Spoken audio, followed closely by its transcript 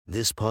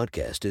This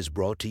podcast is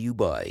brought to you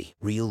by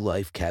Real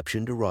Life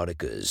Captioned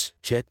Eroticas.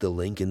 Check the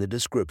link in the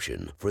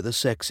description for the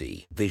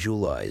sexy,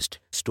 visualized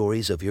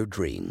stories of your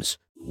dreams.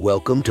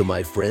 Welcome to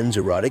my Friends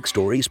Erotic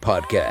Stories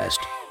podcast,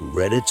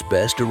 Reddit's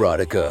Best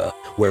Erotica,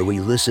 where we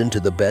listen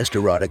to the best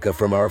erotica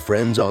from our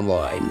friends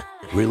online.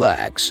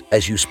 Relax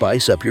as you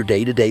spice up your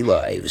day-to-day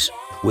lives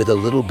with a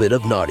little bit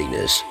of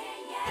naughtiness.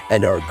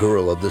 And our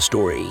girl of the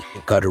story,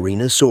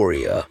 Katerina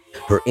Soria.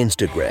 Her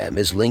Instagram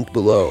is linked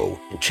below.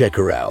 Check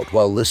her out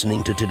while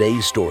listening to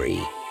today's story.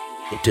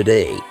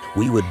 Today,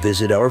 we would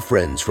visit our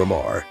friends from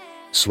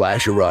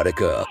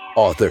r/erotica.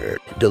 Author,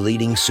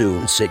 Deleting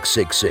Soon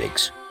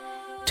 666,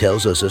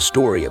 tells us a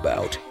story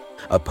about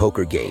a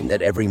poker game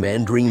that every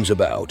man dreams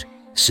about.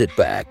 Sit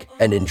back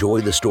and enjoy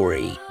the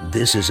story.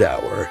 This is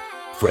our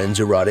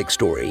Friends Erotic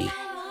Story.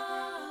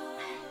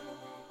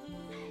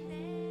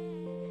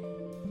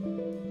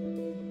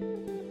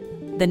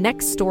 The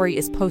next story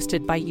is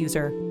posted by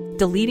user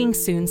Deleting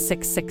Soon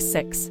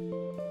 666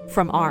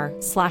 from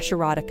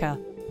r/erotica.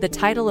 The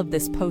title of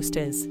this post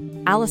is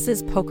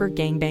Alice's Poker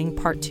Gangbang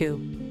Part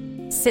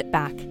 2. Sit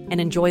back and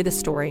enjoy the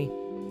story.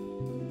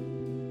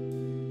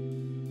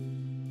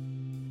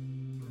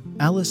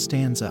 Alice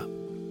stands up,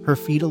 her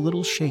feet a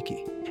little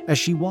shaky, as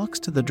she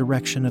walks to the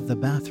direction of the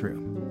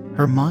bathroom.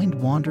 Her mind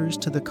wanders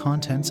to the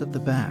contents of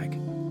the bag,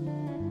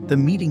 the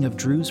meeting of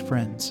Drew's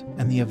friends,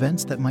 and the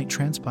events that might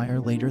transpire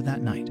later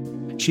that night.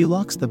 She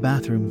locks the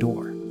bathroom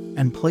door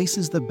and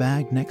places the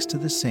bag next to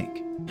the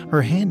sink.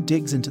 Her hand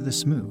digs into the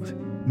smooth,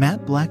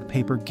 matte black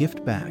paper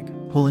gift bag,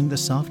 pulling the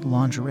soft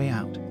lingerie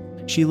out.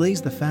 She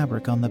lays the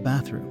fabric on the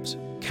bathroom's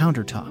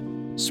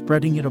countertop,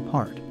 spreading it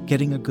apart,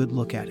 getting a good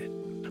look at it.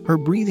 Her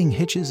breathing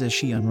hitches as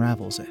she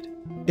unravels it.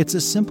 It's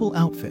a simple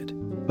outfit,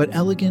 but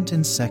elegant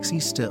and sexy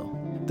still.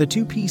 The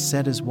two-piece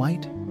set is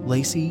white,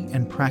 lacy,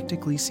 and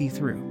practically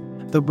see-through.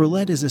 The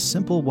bralette is a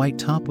simple white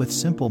top with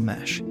simple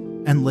mesh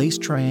and lace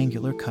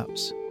triangular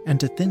cups, and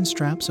to thin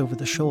straps over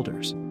the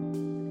shoulders.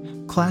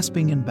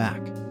 Clasping in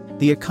back,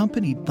 the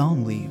accompanied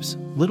thong leaves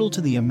little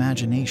to the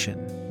imagination,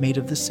 made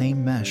of the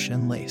same mesh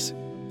and lace.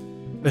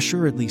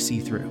 Assuredly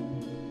see-through,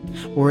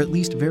 or at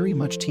least very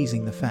much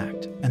teasing the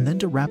fact, and then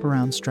to wrap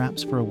around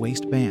straps for a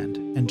waistband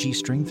and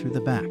G-string through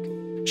the back.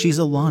 She's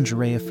a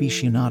lingerie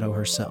aficionado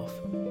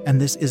herself, and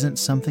this isn't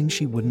something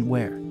she wouldn't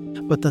wear.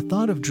 But the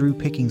thought of Drew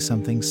picking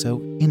something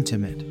so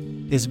intimate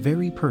is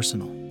very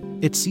personal.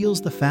 It seals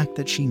the fact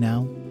that she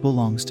now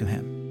belongs to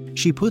him.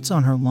 She puts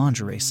on her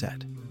lingerie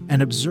set and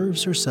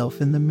observes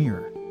herself in the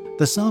mirror.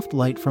 The soft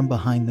light from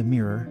behind the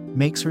mirror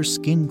makes her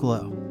skin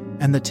glow,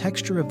 and the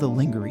texture of the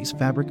lingerie's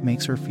fabric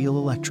makes her feel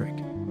electric,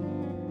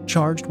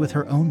 charged with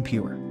her own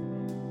pure,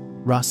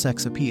 raw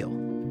sex appeal.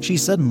 She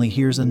suddenly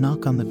hears a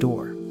knock on the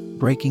door,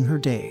 breaking her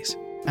daze.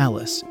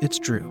 "Alice, it's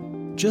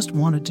Drew. Just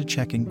wanted to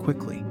check in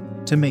quickly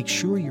to make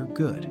sure you're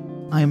good."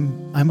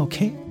 I'm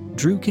okay."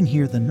 Drew can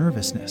hear the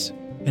nervousness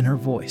in her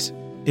voice.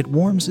 It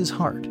warms his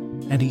heart,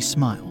 and he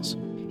smiles.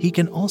 He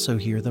can also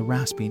hear the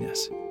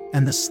raspiness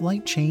and the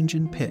slight change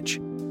in pitch.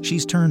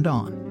 She's turned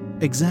on,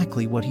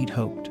 exactly what he'd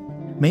hoped.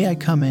 "May I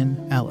come in,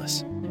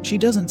 Alice?" She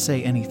doesn't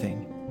say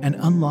anything and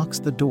unlocks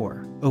the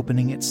door,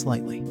 opening it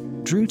slightly.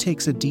 Drew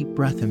takes a deep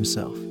breath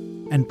himself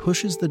and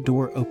pushes the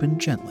door open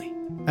gently.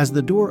 As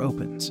the door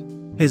opens,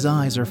 his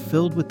eyes are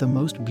filled with the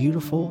most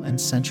beautiful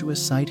and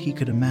sensuous sight he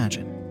could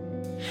imagine.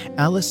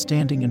 Alice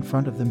standing in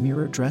front of the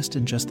mirror, dressed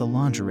in just the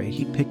lingerie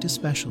he'd picked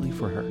especially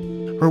for her.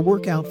 Her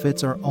work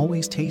outfits are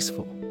always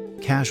tasteful,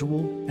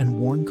 casual, and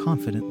worn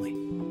confidently.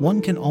 One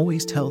can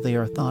always tell they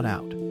are thought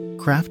out,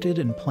 crafted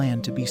and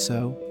planned to be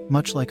so,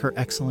 much like her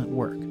excellent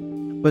work.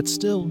 But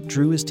still,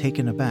 Drew is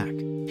taken aback.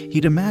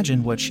 He'd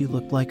imagined what she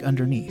looked like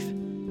underneath,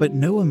 but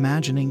no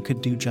imagining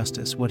could do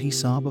justice what he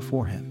saw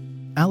before him.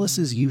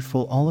 Alice's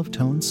youthful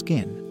olive-toned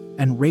skin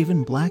and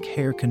raven black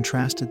hair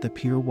contrasted the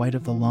pure white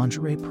of the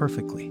lingerie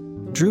perfectly.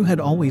 Drew had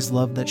always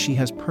loved that she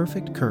has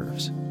perfect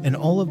curves in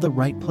all of the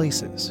right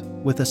places,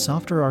 with a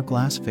softer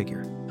hourglass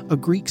figure, a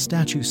Greek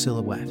statue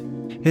silhouette.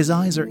 His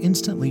eyes are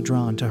instantly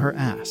drawn to her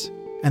ass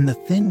and the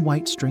thin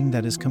white string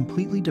that is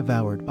completely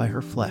devoured by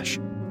her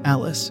flesh.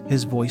 "Alice,"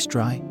 his voice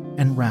dry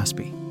and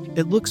raspy.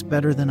 "It looks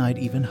better than I'd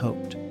even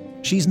hoped."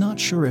 She's not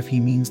sure if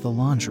he means the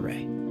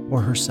lingerie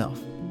or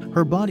herself.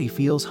 Her body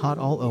feels hot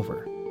all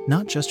over,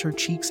 not just her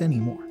cheeks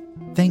anymore.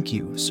 "Thank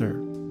you, sir."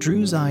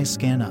 Drew's eyes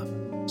scan up,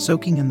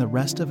 soaking in the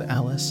rest of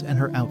Alice and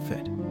her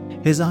outfit.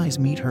 His eyes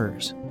meet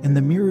hers in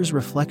the mirror's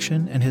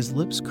reflection, and his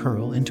lips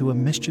curl into a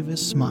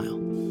mischievous smile.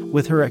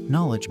 With her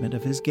acknowledgement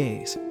of his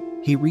gaze,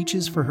 he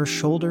reaches for her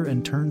shoulder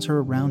and turns her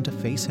around to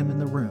face him in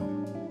the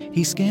room.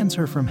 He scans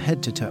her from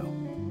head to toe,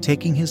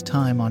 taking his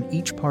time on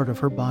each part of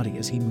her body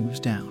as he moves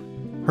down.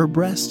 Her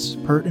breasts,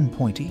 pert and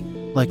pointy,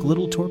 like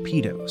little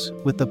torpedoes,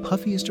 with the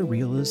puffiest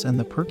areolas and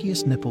the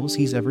perkiest nipples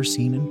he's ever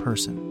seen in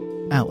person.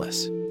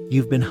 "Alice,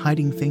 you've been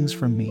hiding things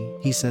from me,"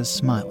 he says,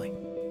 smiling.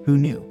 "Who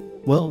knew?"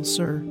 "Well,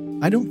 sir,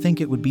 I don't think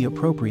it would be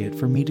appropriate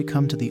for me to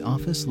come to the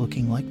office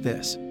looking like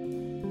this."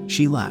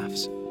 She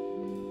laughs,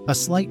 a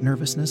slight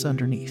nervousness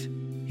underneath.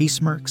 He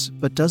smirks,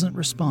 but doesn't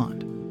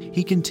respond.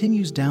 He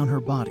continues down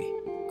her body,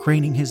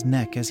 craning his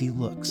neck as he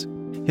looks.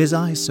 His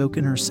eyes soak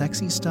in her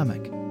sexy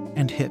stomach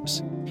and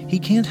hips. He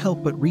can't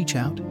help but reach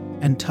out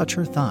and touch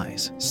her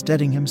thighs,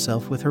 steadying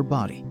himself with her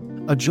body.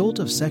 A jolt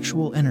of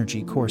sexual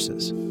energy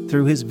courses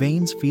through his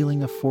veins,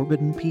 feeling a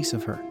forbidden piece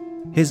of her.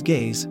 His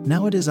gaze,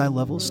 now at his eye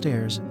level,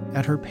 stares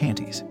at her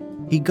panties.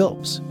 He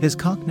gulps, his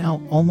cock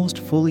now almost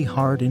fully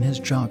hard in his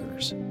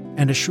joggers,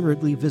 and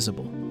assuredly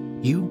visible.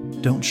 "You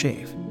don't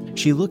shave."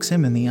 She looks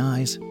him in the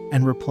eyes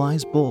and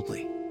replies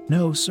boldly,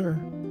 "No, sir,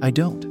 I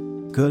don't."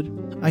 "Good.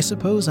 I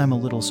suppose I'm a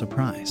little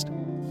surprised.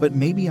 But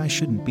maybe I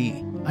shouldn't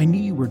be. I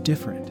knew you were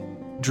different."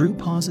 Drew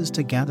pauses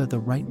to gather the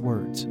right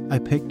words. "I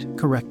picked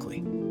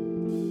correctly."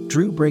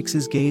 Drew breaks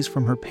his gaze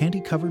from her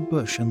panty-covered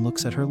bush and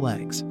looks at her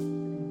legs,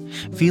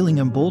 feeling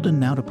emboldened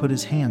now to put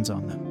his hands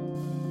on them,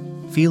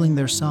 feeling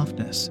their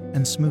softness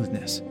and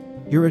smoothness.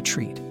 "You're a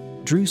treat."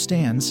 Drew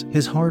stands,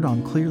 his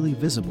hard-on clearly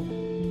visible,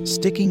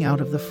 sticking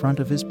out of the front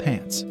of his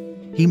pants.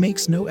 He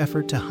makes no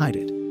effort to hide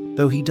it,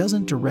 though he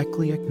doesn't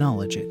directly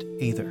acknowledge it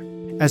either.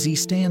 As he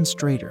stands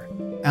straighter,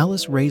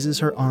 Alice raises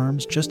her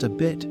arms just a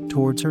bit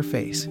towards her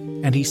face,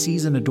 and he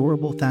sees an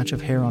adorable thatch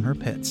of hair on her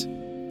pits.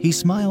 He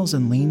smiles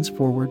and leans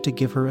forward to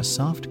give her a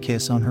soft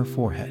kiss on her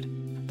forehead,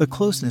 the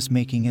closeness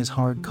making his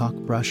hard cock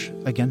brush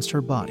against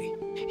her body.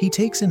 He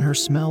takes in her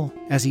smell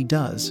as he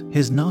does,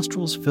 his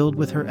nostrils filled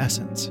with her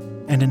essence,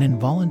 and an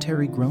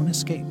involuntary groan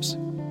escapes.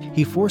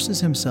 He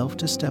forces himself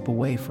to step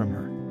away from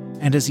her,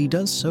 and as he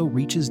does so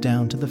reaches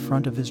down to the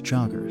front of his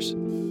joggers,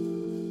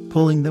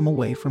 pulling them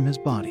away from his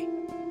body,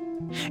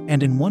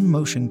 and in one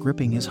motion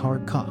gripping his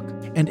hard cock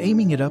and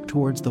aiming it up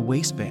towards the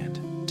waistband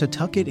to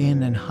tuck it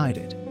in and hide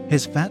it,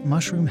 his fat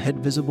mushroom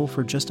head visible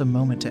for just a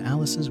moment to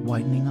Alice's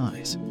widening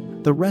eyes.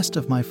 "The rest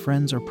of my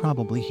friends are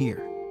probably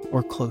here,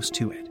 or close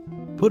to it.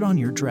 Put on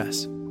your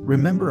dress.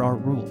 Remember our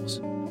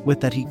rules." With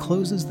that, he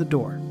closes the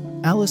door.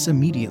 Alice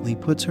immediately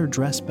puts her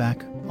dress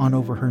back on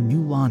over her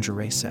new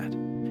lingerie set.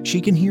 She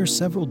can hear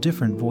several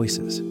different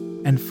voices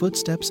and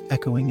footsteps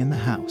echoing in the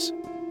house.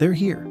 They're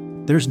here.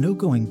 There's no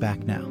going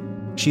back now.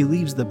 She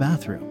leaves the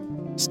bathroom,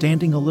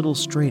 standing a little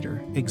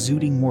straighter,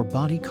 exuding more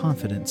body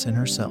confidence in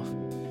herself.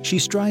 She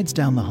strides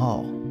down the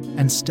hall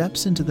and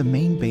steps into the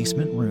main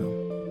basement room.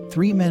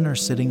 3 men are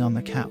sitting on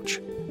the couch,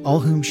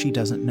 all whom she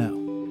doesn't know.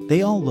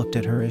 They all looked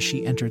at her as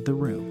she entered the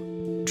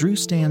room. Drew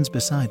stands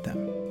beside them,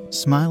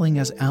 smiling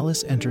as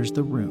Alice enters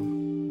the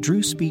room.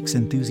 Drew speaks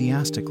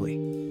enthusiastically.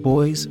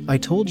 "Boys, I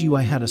told you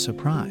I had a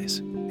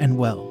surprise. And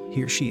well,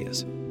 here she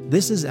is.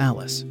 This is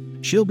Alice.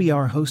 She'll be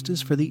our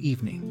hostess for the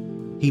evening."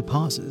 He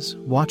pauses,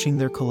 watching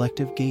their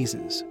collective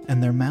gazes,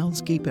 and their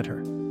mouths gape at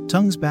her.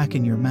 "Tongues back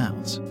in your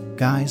mouths.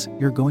 Guys,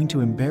 you're going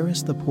to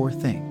embarrass the poor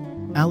thing."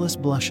 Alice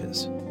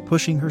blushes,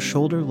 pushing her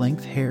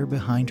shoulder-length hair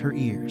behind her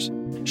ears.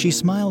 She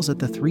smiles at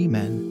the 3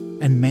 men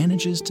and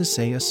manages to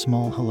say a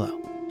small hello.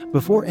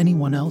 Before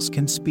anyone else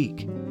can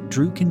speak,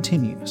 Drew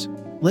continues,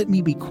 "Let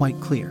me be quite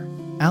clear.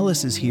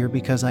 Alice is here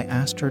because I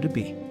asked her to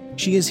be.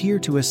 She is here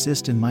to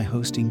assist in my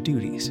hosting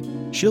duties.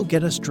 She'll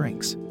get us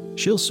drinks.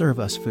 She'll serve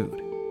us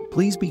food.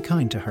 Please be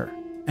kind to her,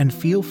 and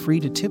feel free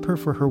to tip her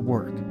for her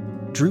work."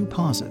 Drew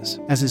pauses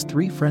as his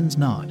 3 friends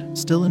nod,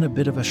 still in a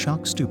bit of a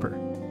shock stupor.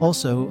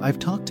 "Also, I've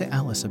talked to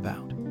Alice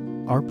about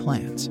our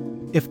plans.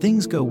 If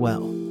things go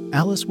well,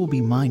 Alice will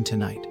be mine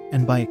tonight,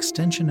 and by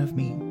extension of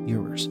me,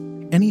 yours.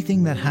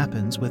 Anything that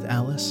happens with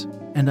Alice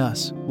and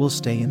us will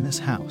stay in this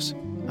house.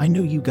 I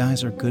know you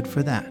guys are good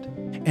for that.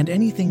 And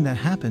anything that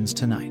happens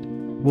tonight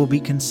will be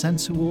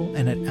consensual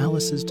and at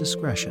Alice's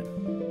discretion."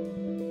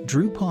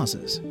 Drew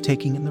pauses,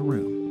 taking in the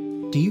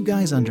room. "Do you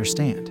guys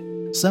understand?"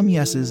 Some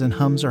yeses and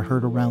hums are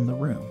heard around the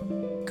room.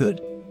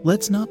 "Good.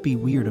 Let's not be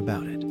weird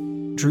about it."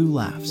 Drew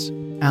laughs.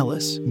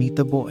 "Alice, meet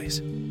the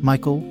boys.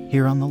 Michael,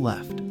 here on the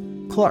left.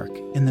 Clark,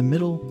 in the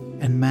middle,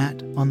 and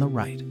Matt, on the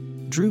right."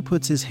 Drew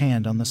puts his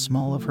hand on the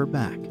small of her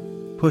back,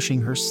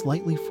 pushing her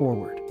slightly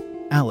forward.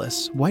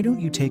 "Alice, why don't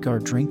you take our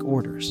drink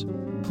orders?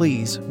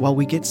 Please, while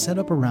we get set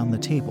up around the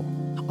table.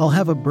 I'll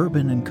have a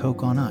bourbon and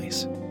Coke on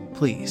ice.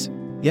 Please."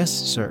 "Yes,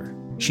 sir."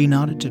 She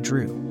nodded to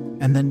Drew,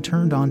 and then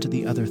turned on to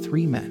the other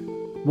 3 men.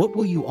 "What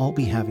will you all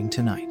be having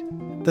tonight?"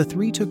 The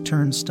 3 took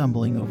turns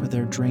stumbling over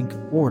their drink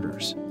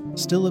orders,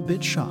 still a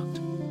bit shocked.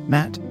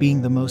 Matt,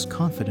 being the most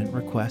confident,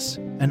 requests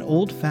an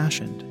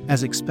old-fashioned,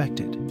 as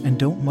expected, and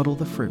don't muddle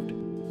the fruit,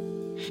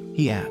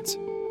 he adds.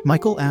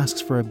 Michael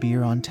asks for a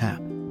beer on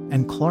tap,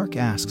 and Clark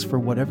asks for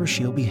whatever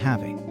she'll be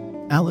having.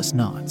 Alice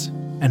nods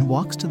and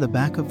walks to the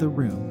back of the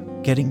room,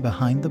 getting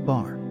behind the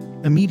bar.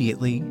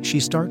 Immediately, she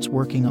starts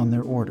working on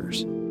their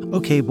orders.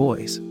 "Okay,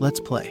 boys, let's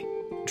play,"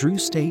 Drew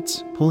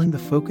states, pulling the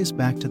focus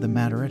back to the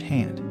matter at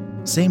hand.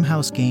 Same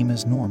house game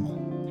as normal.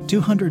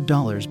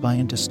 $200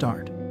 buy-in to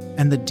start,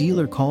 and the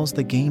dealer calls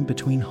the game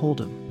between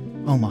Hold'em,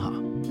 Omaha,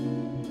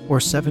 or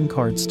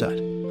 7-card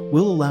stud.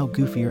 We'll allow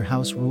goofier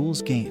house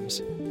rules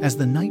games as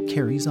the night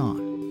carries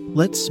on.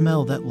 "Let's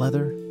smell that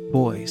leather,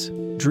 boys,"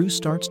 Drew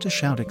starts to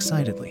shout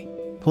excitedly,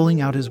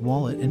 pulling out his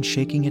wallet and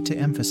shaking it to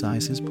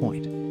emphasize his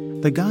point.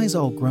 The guys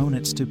all groan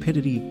at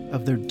stupidity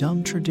of their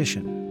dumb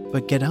tradition,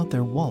 but get out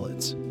their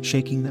wallets,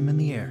 shaking them in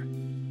the air,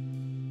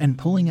 and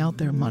pulling out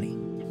their money.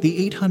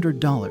 The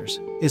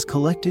 $800 is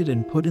collected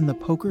and put in the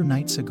poker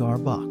night cigar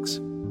box,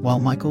 while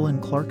Michael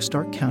and Clark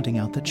start counting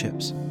out the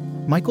chips.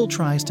 Michael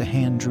tries to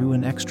hand Drew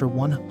an extra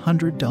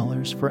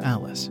 $100 for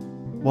Alice,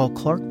 while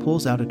Clark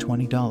pulls out a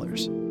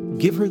 $20.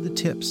 "Give her the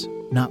tips,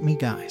 not me,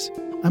 guys.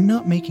 I'm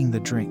not making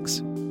the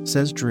drinks,"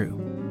 says Drew.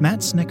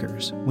 Matt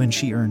snickers when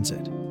she earns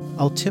it.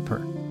 "I'll tip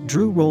her."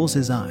 Drew rolls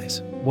his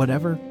eyes.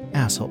 "Whatever,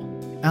 asshole."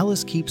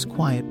 Alice keeps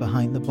quiet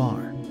behind the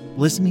bar,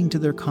 listening to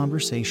their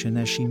conversation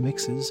as she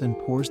mixes and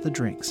pours the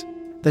drinks.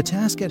 The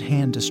task at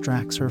hand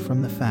distracts her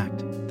from the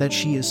fact that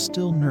she is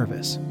still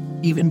nervous,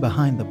 even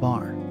behind the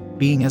bar.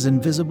 Being as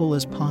invisible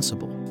as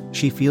possible,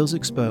 she feels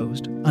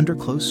exposed under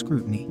close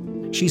scrutiny.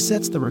 She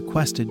sets the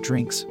requested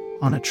drinks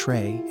on a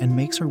tray and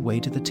makes her way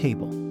to the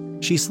table.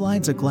 She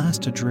slides a glass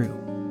to Drew.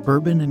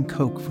 "Bourbon and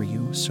Coke for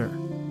you, sir."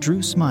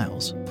 Drew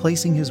smiles,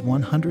 placing his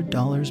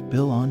 $100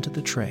 bill onto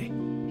the tray.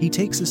 He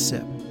takes a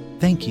sip.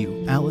 "Thank you,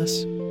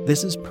 Alice.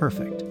 This is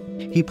perfect."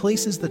 He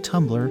places the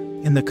tumbler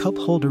in the cup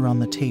holder on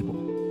the table,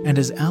 and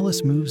as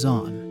Alice moves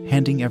on,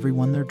 handing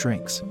everyone their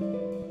drinks,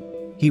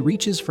 he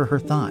reaches for her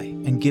thigh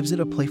and gives it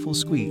a playful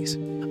squeeze.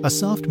 A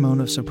soft moan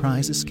of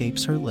surprise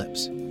escapes her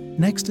lips.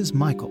 Next is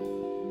Michael,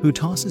 who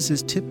tosses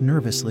his tip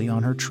nervously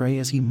on her tray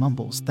as he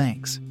mumbles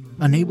thanks,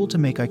 unable to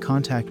make eye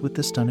contact with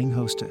the stunning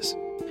hostess.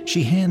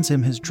 She hands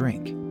him his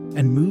drink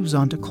and moves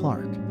on to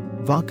Clark.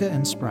 "Vodka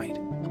and Sprite.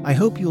 I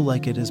hope you'll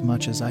like it as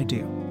much as I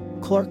do."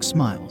 Clark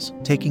smiles,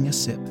 taking a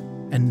sip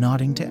and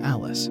nodding to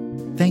Alice.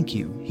 "Thank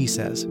you," he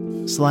says,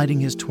 sliding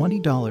his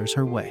 $20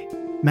 her way.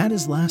 Matt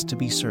is last to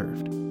be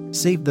served.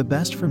 "Saved the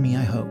best for me,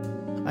 I hope.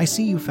 I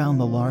see you found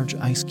the large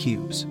ice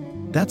cubes.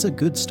 That's a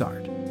good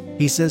start,"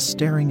 he says,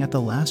 staring at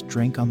the last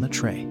drink on the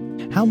tray.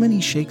 "How many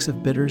shakes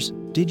of bitters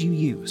did you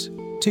use?"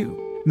 "2.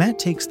 Matt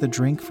takes the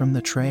drink from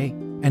the tray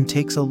and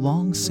takes a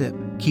long sip,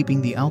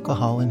 keeping the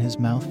alcohol in his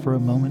mouth for a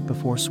moment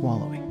before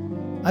swallowing.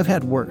 "I've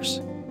had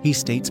worse," he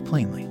states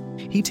plainly.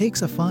 He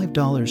takes a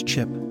 $5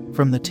 chip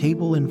from the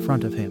table in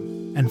front of him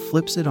and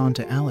flips it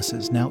onto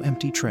Alice's now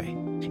empty tray.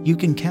 "You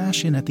can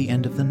cash in at the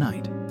end of the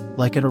night,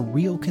 like at a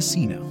real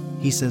casino,"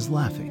 he says,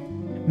 laughing.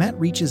 Matt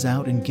reaches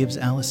out and gives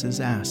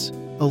Alice's ass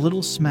a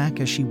little smack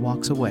as she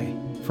walks away,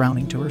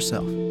 frowning to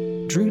herself.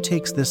 Drew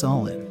takes this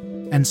all in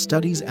and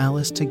studies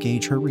Alice to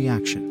gauge her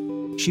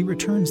reaction. She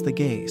returns the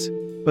gaze,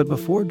 but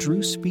before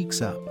Drew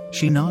speaks up,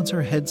 she nods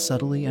her head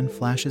subtly and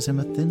flashes him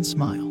a thin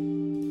smile,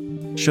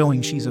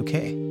 showing she's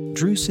okay.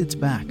 Drew sits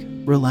back,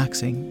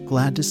 relaxing,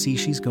 glad to see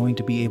she's going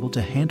to be able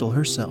to handle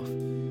herself.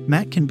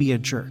 Matt can be a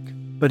jerk,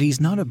 but he's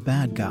not a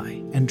bad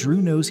guy, and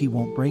Drew knows he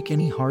won't break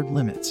any hard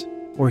limits,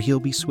 or he'll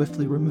be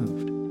swiftly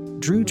removed.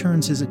 Drew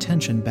turns his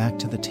attention back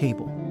to the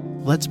table.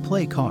 "Let's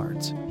play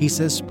cards," he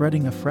says,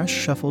 spreading a fresh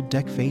shuffled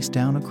deck face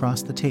down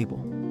across the table.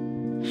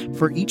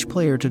 For each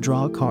player to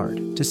draw a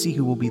card to see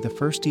who will be the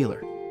first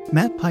dealer.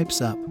 Matt pipes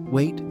up,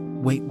 wait.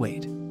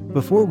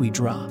 Before we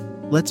draw,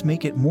 let's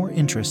make it more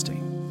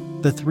interesting."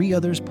 The three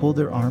others pull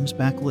their arms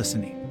back,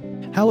 listening.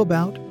 "How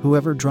about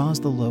whoever draws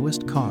the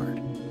lowest card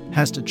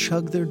has to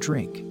chug their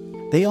drink?"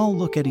 They all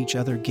look at each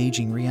other,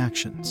 gauging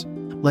reactions.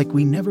 "Like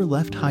we never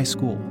left high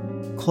school,"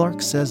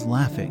 Clark says,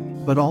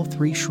 laughing, but all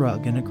three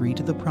shrug and agree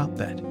to the prop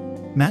bet.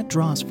 Matt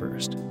draws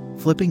first,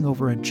 flipping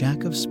over a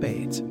jack of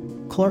spades,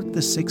 Clark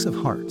the 6 of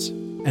hearts,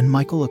 and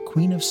Michael a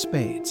queen of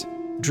spades.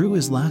 Drew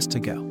is last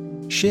to go.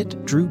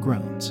 "Shit," Drew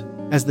groans,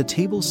 as the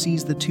table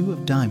sees the 2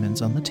 of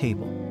diamonds on the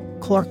table.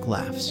 Clark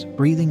laughs,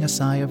 breathing a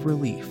sigh of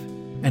relief,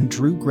 and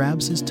Drew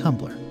grabs his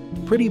tumbler.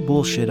 "Pretty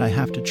bullshit, I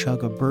have to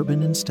chug a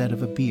bourbon instead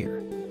of a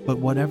beer. But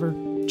whatever.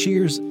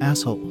 Cheers,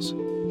 assholes,"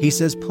 he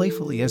says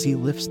playfully as he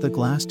lifts the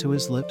glass to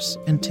his lips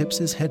and tips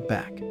his head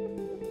back,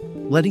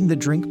 letting the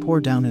drink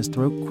pour down his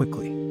throat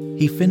quickly.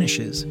 He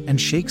finishes and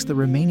shakes the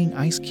remaining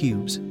ice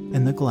cubes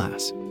in the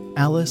glass.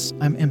 "Alice,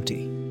 I'm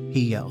empty,"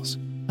 he yells.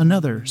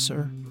 "Another,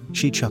 sir?"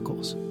 She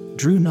chuckles.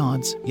 Drew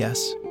nods,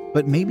 "Yes,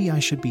 but maybe I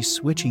should be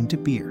switching to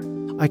beer.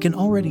 I can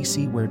already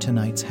see where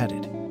tonight's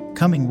headed."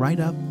 "Coming right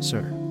up,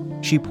 sir."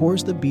 She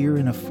pours the beer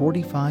in a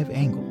 45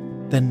 angle,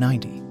 then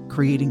 90,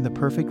 creating the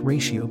perfect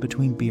ratio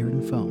between beer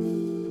and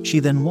foam. She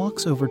then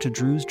walks over to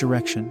Drew's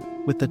direction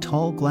with the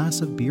tall glass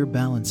of beer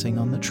balancing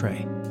on the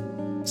tray,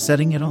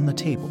 setting it on the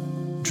table.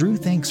 Drew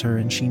thanks her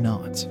and she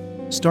nods,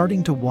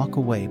 starting to walk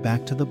away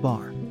back to the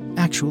bar.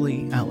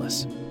 "Actually,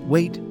 Alice,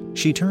 wait."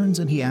 She turns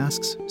and he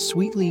asks,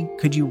 sweetly,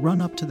 "Could you run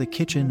up to the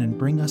kitchen and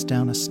bring us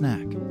down a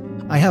snack?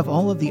 I have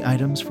all of the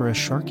items for a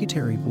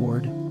charcuterie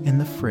board in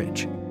the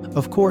fridge."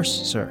 "Of course,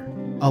 sir.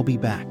 I'll be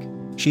back."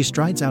 She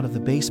strides out of the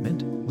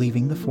basement,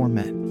 leaving the 4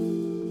 men.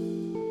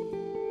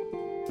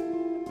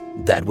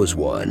 That was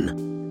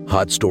one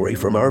hot story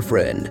from our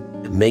friend.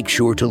 Make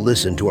sure to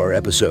listen to our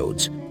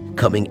episodes,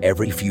 coming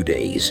every few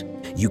days.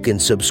 You can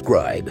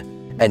subscribe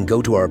and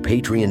go to our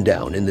Patreon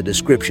down in the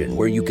description,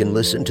 where you can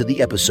listen to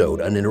the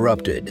episode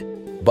uninterrupted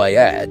by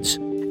ads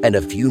and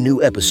a few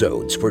new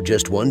episodes for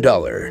just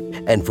 $1.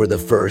 And for the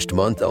first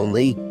month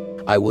only,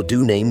 I will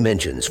do name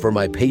mentions for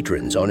my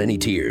patrons on any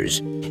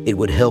tiers. It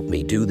would help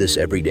me do this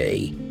every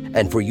day,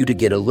 and for you to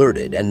get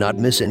alerted and not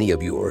miss any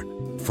of your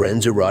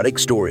friends' erotic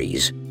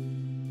stories.